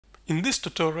In this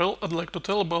tutorial, I'd like to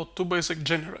tell about two basic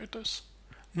generators,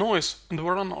 noise and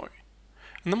Voronoi,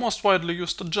 and the most widely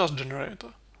used adjust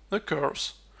generator, the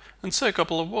curves, and say a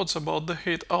couple of words about the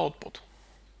height output.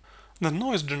 The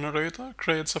noise generator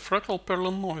creates a fractal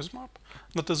parallel noise map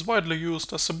that is widely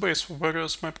used as a base for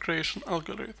various map creation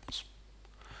algorithms.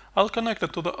 I'll connect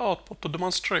it to the output to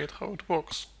demonstrate how it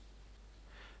works.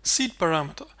 Seed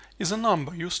parameter is a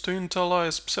number used to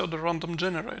initialize pseudo-random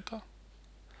generator.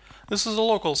 This is a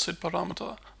local seed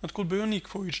parameter that could be unique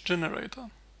for each generator.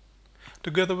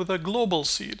 Together with a global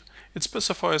seed, it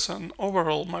specifies an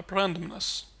overall map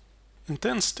randomness.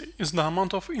 Intensity is the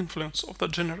amount of influence of the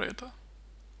generator.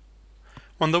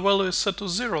 When the value is set to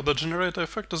 0, the generator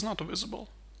effect is not visible.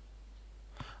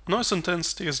 Noise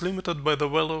intensity is limited by the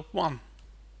value of 1.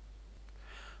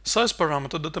 Size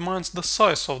parameter determines the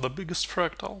size of the biggest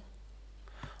fractal.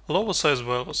 Lower size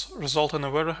values result in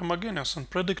a very homogeneous and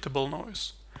predictable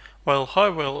noise, while high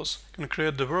values can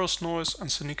create diverse noise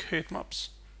and scenic height maps.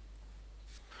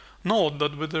 Note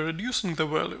that with reducing the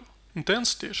value,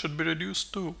 intensity should be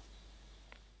reduced too.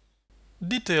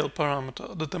 Detail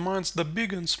parameter determines the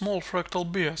big and small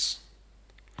fractal bias.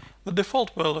 The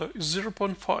default value is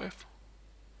 0.5.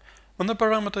 When the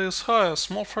parameter is higher,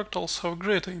 small fractals have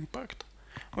greater impact,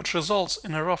 which results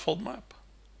in a ruffled map.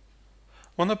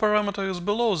 When the parameter is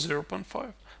below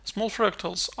 0.5, small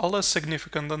fractals are less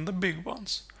significant than the big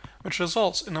ones, which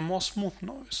results in a more smooth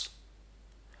noise.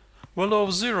 Value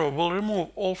of 0 will remove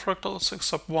all fractals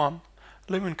except 1,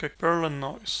 leaving a parallel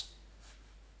noise.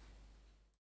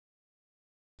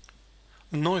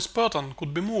 The noise pattern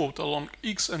could be moved along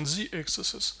x and z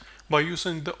axes by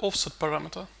using the offset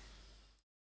parameter.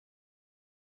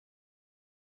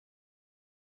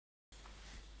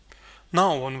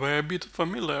 Now, when we are a bit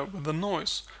familiar with the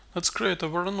noise, let's create a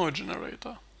Voronoi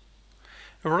generator.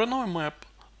 A Voronoi map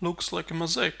looks like a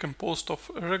mosaic composed of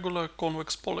irregular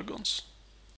convex polygons.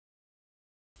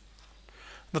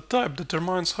 The type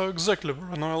determines how exactly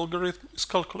Voronoi algorithm is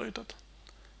calculated.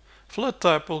 Flat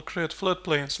type will create flat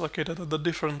planes located at the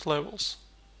different levels.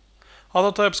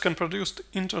 Other types can produce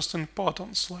interesting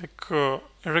patterns like a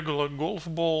regular golf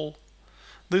ball,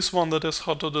 this one that is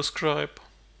hard to describe.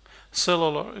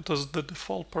 Cellular, it is the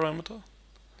default parameter.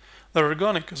 The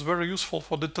organic is very useful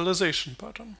for detailization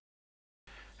pattern.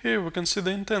 Here we can see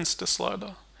the intensity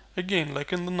slider, again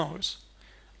like in the noise,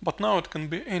 but now it can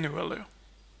be any value.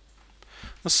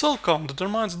 The cell count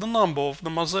determines the number of the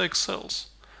mosaic cells,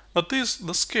 that is,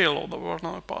 the scale of the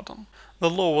Voronoi pattern. The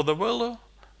lower the value,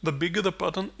 the bigger the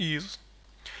pattern is.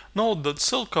 Note that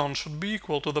cell count should be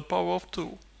equal to the power of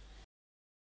 2.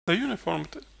 The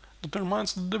uniformity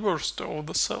determines the diversity of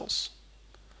the cells.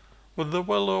 With the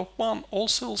value of 1, all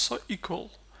cells are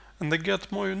equal, and they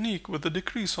get more unique with the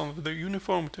decrease of the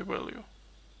uniformity value.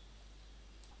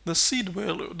 The seed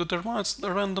value determines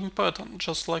the random pattern,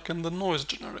 just like in the noise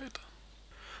generator.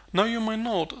 Now you may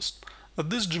notice that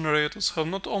these generators have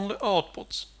not only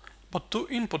outputs, but two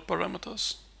input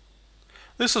parameters.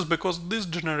 This is because these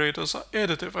generators are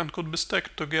additive and could be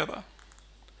stacked together.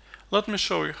 Let me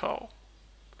show you how.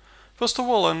 First of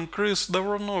all, I increase the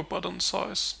Voronoi pattern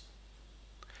size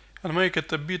and make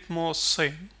it a bit more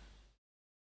sane.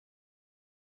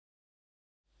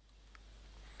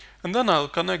 And then I'll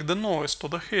connect the noise to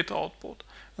the height output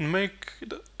and make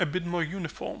it a bit more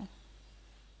uniform.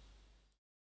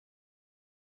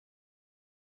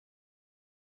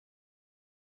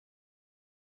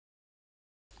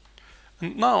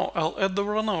 And now I'll add the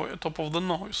Voronoi on top of the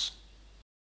noise.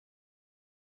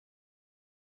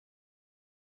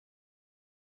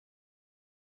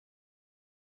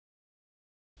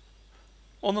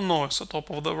 Or the noise on top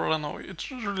of the Voronoi,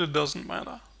 it really doesn't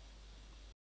matter.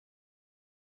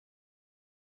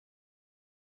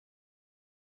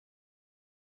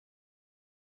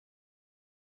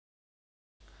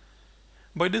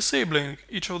 By disabling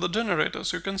each of the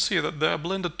generators, you can see that they are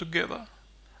blended together,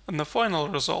 and the final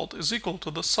result is equal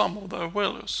to the sum of their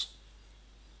values.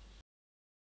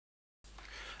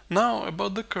 Now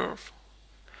about the curve.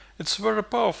 It's a very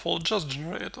powerful adjust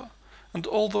generator, and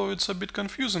although it's a bit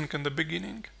confusing in the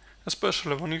beginning,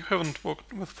 especially when you haven't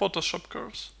worked with Photoshop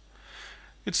curves,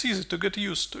 it's easy to get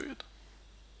used to it.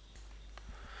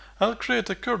 I'll create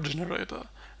a curve generator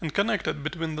and connect it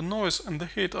between the noise and the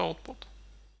height output.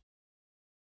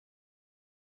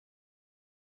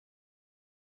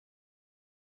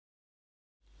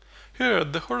 Here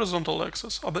at the horizontal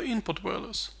axis are the input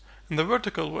values, and the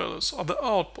vertical values are the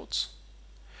outputs.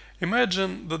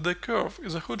 Imagine that the curve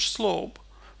is a huge slope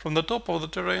from the top of the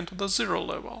terrain to the 0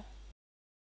 level,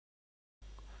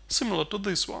 similar to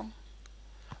this one.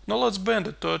 Now let's bend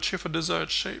it to achieve a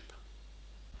desired shape.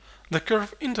 The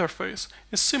curve interface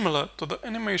is similar to the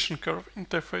animation curve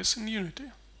interface in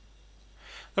Unity.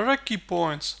 There are key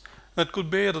points that could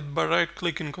be added by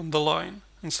right-clicking on the line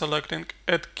and selecting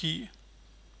Add Key,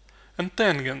 and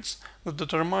tangents that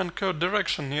determine curve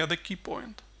direction near the key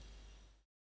point.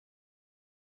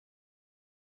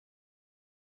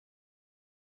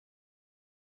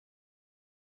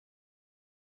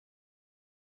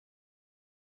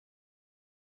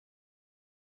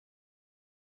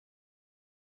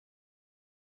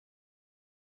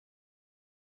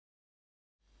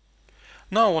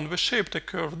 Now when we shape the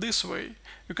curve this way,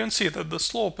 you can see that the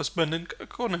slope is bending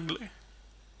accordingly.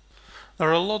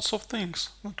 There are lots of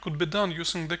things that could be done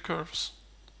using the curves.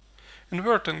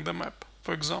 Inverting the map,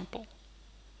 for example,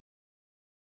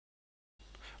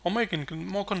 or making it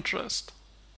more contrast.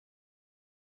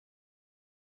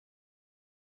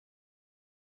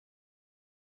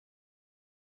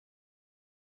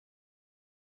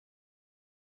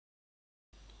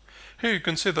 Here you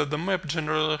can see that the map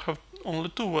generally have only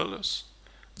two values,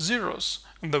 zeros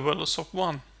and the values of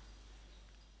 1.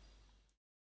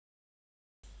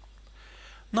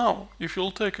 Now, if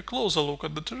you'll take a closer look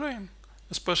at the terrain,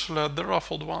 especially at the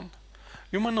ruffled one,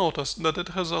 you may notice that it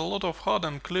has a lot of hard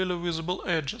and clearly visible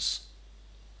edges.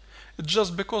 It's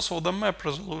just because of the map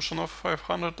resolution of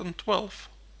 512.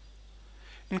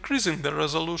 Increasing the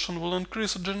resolution will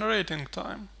increase generating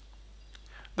time.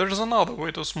 There is another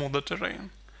way to smooth the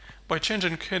terrain, by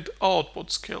changing head output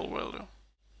scale value.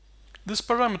 This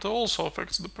parameter also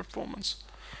affects the performance,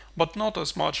 but not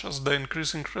as much as the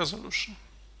increasing resolution.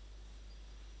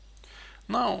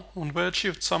 Now, when we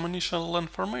achieved some initial land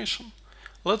formation,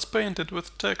 let's paint it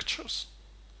with textures.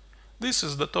 This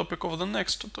is the topic of the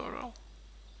next tutorial.